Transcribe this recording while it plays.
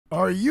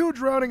Are you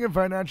drowning in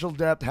financial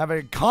debt, have an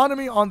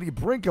economy on the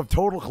brink of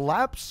total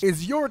collapse?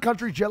 Is your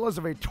country jealous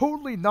of a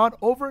totally not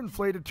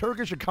overinflated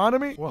Turkish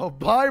economy? Well,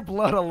 By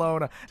Blood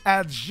Alone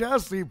adds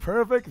just the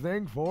perfect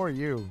thing for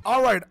you.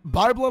 Alright,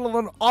 By Blood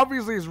Alone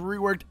obviously has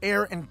reworked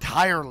air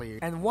entirely.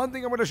 And one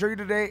thing I'm going to show you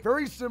today,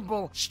 very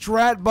simple,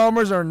 strat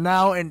bombers are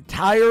now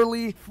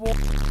entirely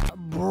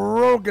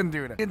broken,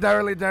 dude.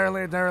 Entirely.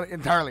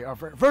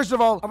 First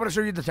of all, I'm going to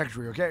show you the tech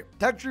tree, okay?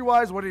 Tech tree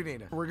wise, what do you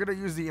need? We're going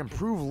to use the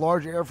improved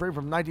large airframe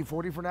from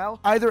 1940 for now.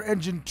 Either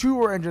engine 2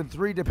 or engine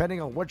 3, depending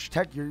on which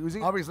tech you're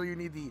using. Obviously, you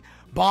need the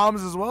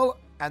bombs as well.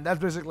 And that's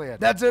basically it.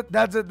 That's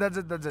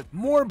it.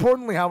 More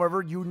importantly,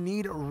 however, you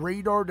need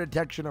radar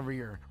detection over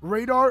here.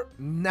 Radar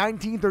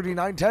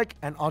 1939 tech.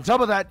 And on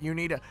top of that, you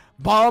need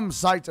bomb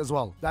sights as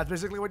well. That's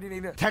basically what you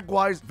need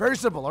tech-wise. Very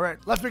simple. All right,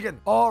 let's begin.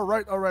 All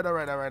right,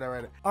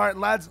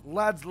 lads.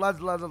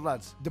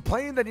 The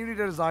plane that you need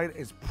to design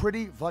is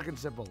pretty fucking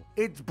simple.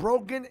 It's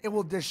broken. It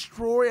will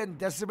destroy and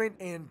decimate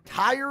an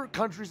entire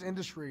country's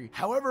industry.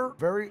 However,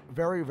 very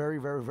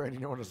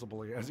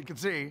noticeably. As you can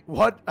see,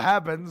 what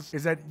happens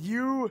is that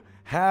you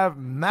have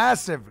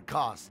massive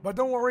costs. But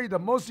don't worry, the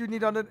most you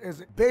need on it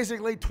is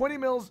basically 20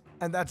 mils,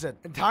 and that's it.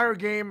 Entire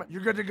game,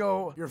 you're good to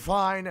go. You're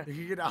fine. You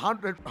can get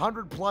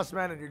 100 plus,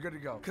 man, and you're good to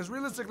go. Because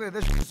realistically,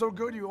 this is so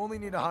good, you only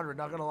need 100.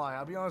 Not gonna lie,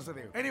 I'll be honest with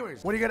you.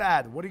 Anyways, what do you gotta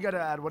add? What do you gotta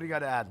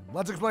add?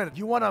 Let's explain it.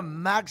 You wanna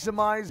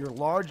maximize your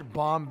large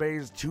bomb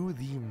bays to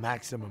the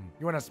maximum.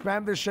 You wanna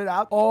spam this shit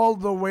out all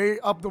the way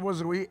up the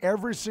wazooie.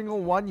 Every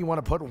single one, you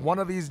wanna put one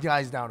of these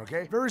guys down,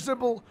 okay? Very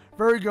simple,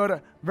 very good,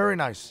 very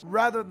nice.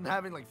 Rather than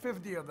having like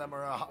 50 of them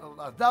or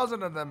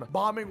 1,000 of them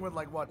bombing with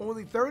like what,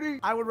 only 30?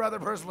 I would rather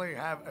personally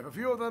have a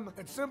few of them.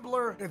 It's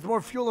simpler, it's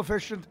more fuel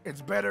efficient,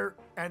 it's better,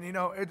 and you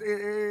know,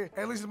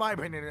 at least in my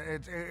opinion,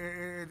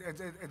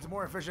 it's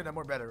more efficient and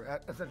more better,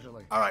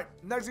 essentially. All right,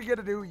 next you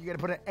gotta do, you gotta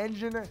put an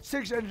engine,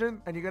 6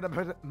 engine, and you gotta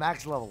put it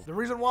max level. The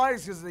reason why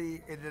is because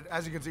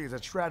as you can see, it's a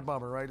strat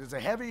bomber, right? It's a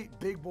heavy,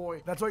 big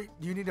boy. That's why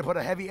you need to put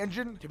a heavy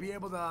engine to be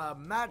able to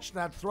match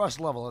that thrust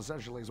level,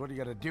 essentially, is what you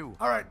gotta do.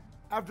 All right.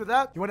 After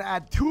that, you want to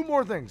add 2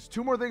 more things.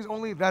 2 more things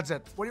only, that's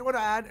it. What you want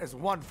to add is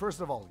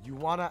first of all, you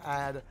want to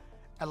add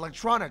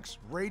electronics,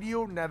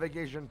 radio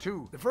navigation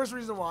 2. The first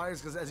reason why is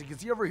because, as you can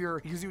see over here,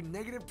 it gives you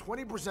negative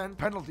 20%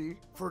 penalty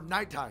for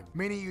nighttime,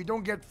 meaning you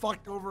don't get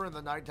fucked over in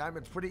the nighttime.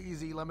 It's pretty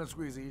easy, lemon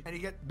squeezy, and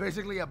you get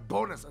basically a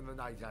bonus in the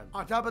nighttime.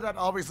 On top of that,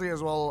 obviously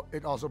as well,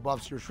 it also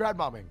buffs your strat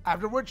bombing.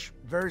 After which,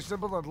 very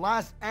simple, and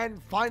last and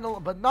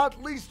final but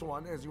not least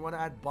one is you want to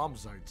add bomb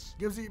sights.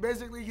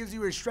 Basically gives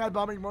you a strat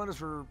bombing bonus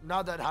for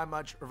not that high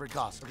much of a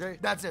cost, okay?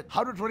 That's it.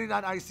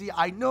 129 IC.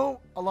 I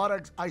know a lot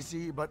of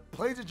IC, but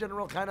planes in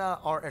general kind of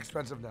are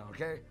expensive now,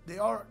 okay? They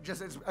are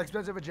just as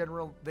expensive in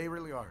general. They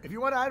really are. If you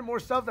want to add more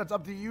stuff, that's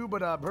up to you,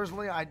 but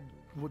personally, I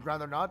would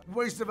rather not.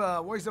 Waste of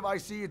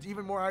IC. It's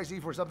even more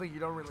IC for something you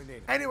don't really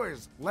need.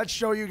 Anyways, let's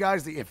show you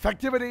guys the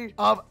effectivity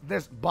of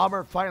this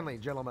bomber finally,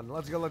 gentlemen.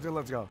 Let's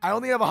go. I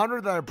only have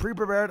 100 that are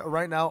pre-prepared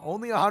right now.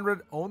 Only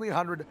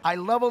 100. I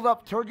leveled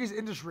up Turkey's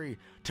industry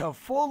to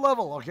full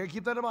level, okay?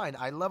 Keep that in mind.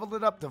 I leveled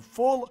it up to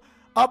full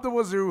up the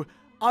wazoo.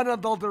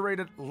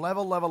 Unadulterated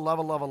level.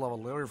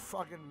 We're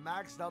fucking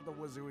maxed out the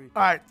wazooie.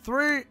 All right,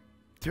 3,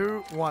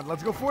 2, 1.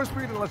 Let's go 4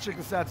 speed and let's check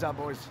the stats out,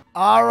 boys.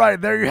 All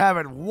right, there you have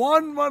it.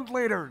 1 month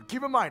later.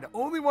 Keep in mind,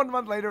 only 1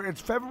 month later.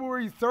 It's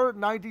February 3rd,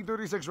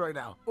 1936 right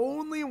now.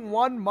 Only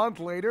 1 month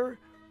later.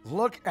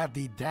 Look at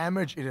the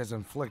damage it has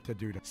inflicted,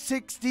 dude.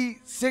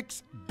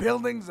 66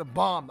 buildings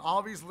bombed.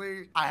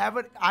 Obviously, by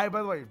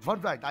the way, fun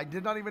fact, I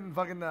don't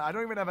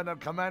even have enough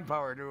command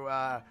power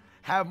to,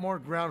 have more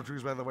ground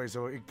crews, by the way,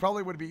 so it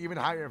probably would be even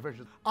higher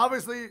efficient.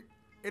 Obviously,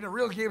 in a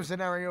real game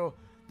scenario,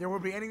 there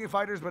would be enemy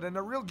fighters, but in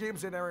a real game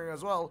scenario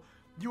as well,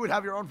 you would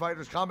have your own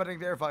fighters combating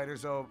their fighters.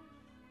 So,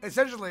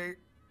 essentially,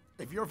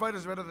 if your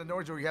fighter's better than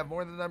yours or you have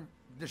more than them,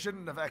 this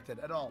shouldn't affect it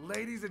at all.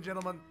 Ladies and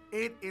gentlemen,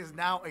 it is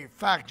now a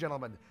fact,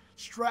 gentlemen.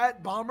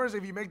 Strat bombers,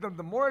 if you make them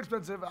the more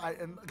expensive,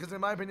 because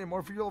in my opinion,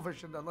 more fuel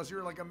efficient, unless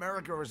you're like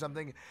America or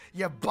something,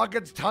 you have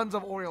buckets, tons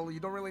of oil,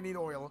 you don't really need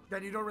oil,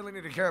 then you don't really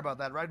need to care about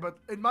that, right? But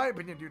in my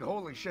opinion, dude,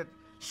 holy shit,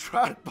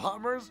 strat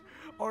bombers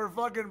are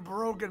fucking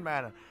broken,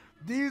 man.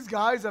 These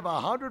guys have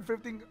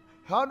 150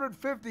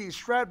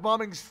 strat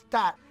bombing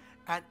stat,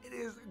 and it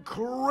is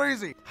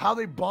crazy how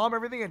they bomb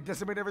everything and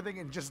decimate everything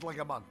in just like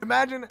a month.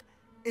 Imagine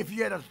if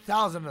you had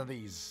 1,000 of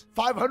these,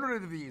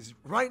 500 of these.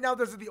 Right now,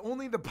 there's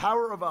only the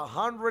power of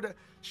 100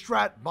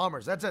 strat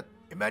bombers. That's it.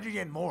 Imagine you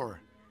had more.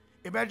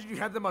 Imagine you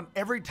had them on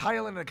every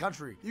tile in the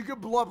country. You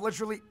could blow up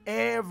literally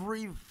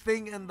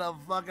everything in the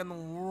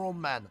fucking world,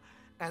 man.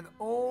 And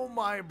oh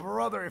my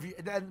brother,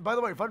 and by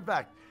the way, fun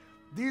fact,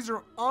 these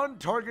are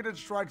untargeted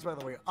strikes, by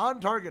the way,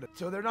 untargeted.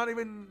 So they're not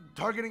even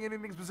targeting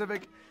anything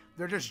specific.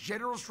 They're just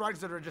general strikes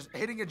that are just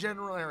hitting a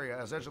general area,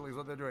 essentially, is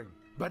what they're doing.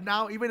 But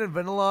now, even in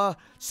vanilla,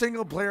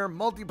 single player,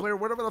 multiplayer,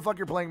 whatever the fuck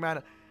you're playing,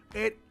 man,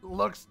 it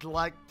looks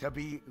like to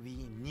be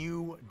the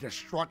new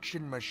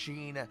destruction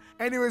machine.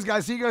 Anyways,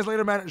 guys, see you guys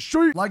later, man.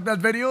 Sure you like that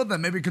video,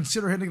 then maybe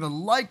consider hitting the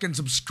like and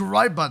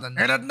subscribe button.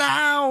 Hit it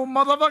now,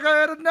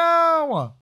 motherfucker, hit it now!